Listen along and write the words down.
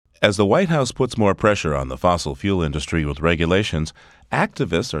As the White House puts more pressure on the fossil fuel industry with regulations,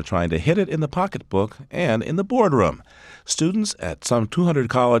 activists are trying to hit it in the pocketbook and in the boardroom. Students at some 200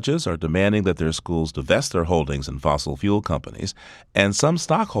 colleges are demanding that their schools divest their holdings in fossil fuel companies, and some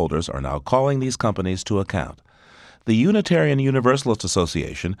stockholders are now calling these companies to account. The Unitarian Universalist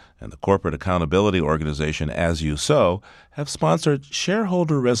Association and the corporate accountability organization As You Sow have sponsored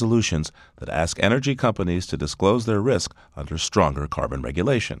shareholder resolutions that ask energy companies to disclose their risk under stronger carbon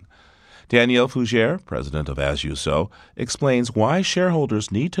regulation. Danielle Fugere, president of As You Sow, explains why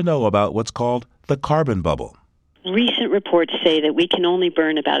shareholders need to know about what's called the carbon bubble. Recent reports say that we can only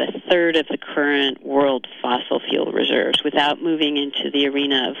burn about a third of the current world fossil fuel reserves without moving into the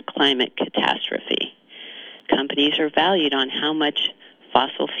arena of climate catastrophe. Companies are valued on how much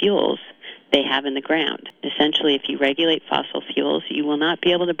fossil fuels they have in the ground. Essentially, if you regulate fossil fuels, you will not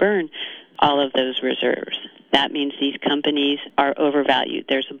be able to burn all of those reserves. That means these companies are overvalued.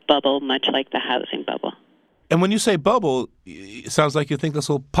 There's a bubble, much like the housing bubble. And when you say bubble, it sounds like you think this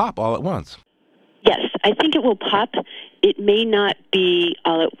will pop all at once. Yes, I think it will pop. It may not be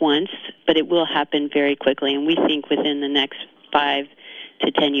all at once, but it will happen very quickly. And we think within the next 5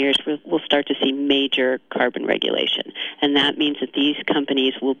 to 10 years, we'll start to see major carbon regulation. And that means that these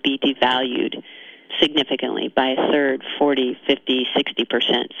companies will be devalued significantly by a third, 40, 50,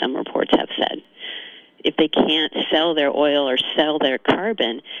 60%, some reports have said. If they can't sell their oil or sell their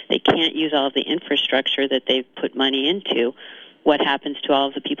carbon, they can't use all of the infrastructure that they've put money into. What happens to all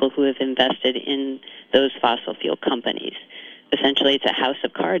of the people who have invested in those fossil fuel companies? Essentially, it's a house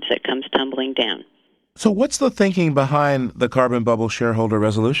of cards that comes tumbling down. So what's the thinking behind the carbon bubble shareholder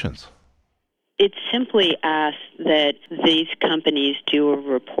resolutions? It simply asks that these companies do a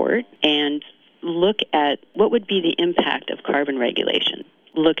report and look at what would be the impact of carbon regulation.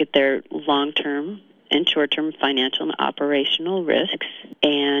 Look at their long-term and short-term financial and operational risks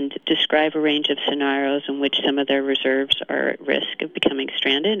and describe a range of scenarios in which some of their reserves are at risk of becoming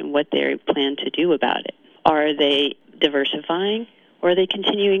stranded and what they plan to do about it. Are they diversifying? Or are they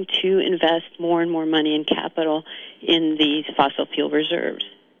continuing to invest more and more money and capital in these fossil fuel reserves?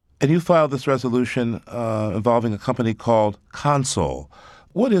 And you filed this resolution involving a company called Consol.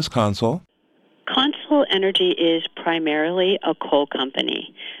 What is Consol? Consol Energy is primarily a coal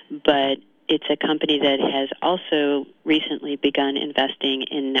company, but it's a company that has also recently begun investing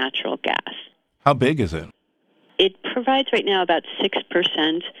in natural gas. How big is it? It provides right now about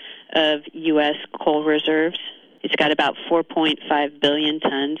 6% of U.S. coal reserves. It's got about 4.5 billion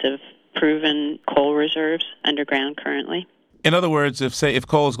tons of proven coal reserves underground currently. In other words, if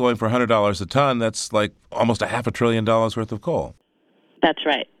coal is going for $100 a ton, that's like almost $500 billion worth of coal. That's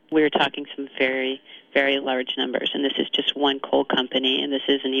right. We're talking some very, very large numbers, and this is just one coal company, and this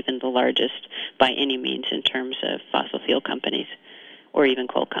isn't even the largest by any means in terms of fossil fuel companies or even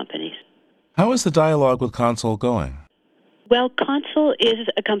coal companies. How is the dialogue with Consol going? Well, Consol is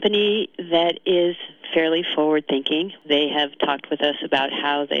a company that is fairly forward-thinking. They have talked with us about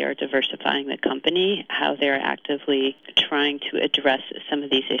how they are diversifying the company, how they're actively trying to address some of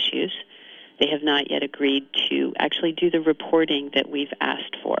these issues. They have not yet agreed to actually do the reporting that we've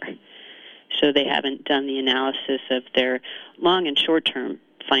asked for. So they haven't done the analysis of their long and short-term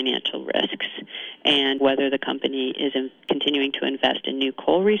financial risks and whether the company is continuing to invest in new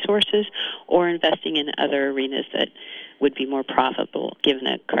coal resources or investing in other arenas that would be more profitable given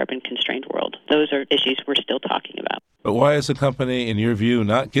a carbon-constrained world. Those are issues we're still talking about. But why is the company, in your view,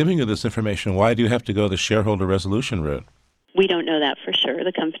 not giving you this information? Why do you have to go the shareholder resolution route? We don't know that for sure.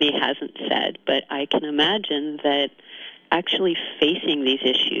 The company hasn't said, but I can imagine that actually facing these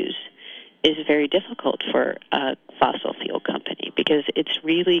issues is very difficult for a fossil fuel company because it's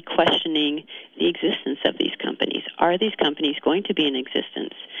really questioning the existence of these companies. Are these companies going to be in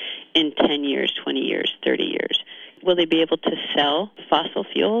existence in 10 years, 20 years, 30 years? Will they be able to sell fossil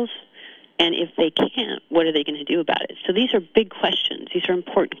fuels? And if they can't, what are they going to do about it? So these are big questions. These are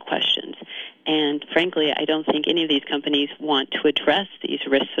important questions. And frankly, I don't think any of these companies want to address these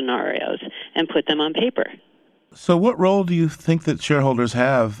risk scenarios and put them on paper. So what role do you think that shareholders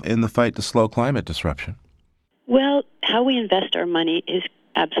have in the fight to slow climate disruption? Well, how we invest our money is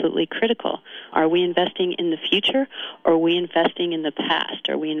absolutely critical. Are we investing in the future or are we investing in the past?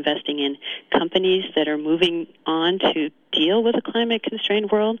 Are we investing in companies that are moving on to deal with a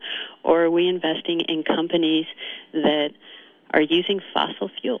climate-constrained world or are we investing in companies that are using fossil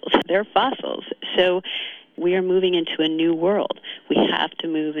fuels? They're fossils. So we are moving into a new world. We have to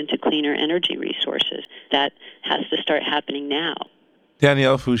move into cleaner energy resources. That has to start happening now.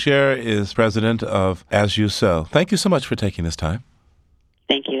 Danielle Fugere is president of As You Sow. Thank you so much for taking this time.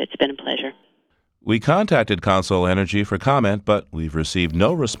 Thank you. It's been a pleasure. We contacted Consol Energy for comment, but we've received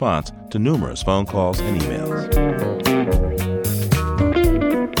no response to numerous phone calls and emails.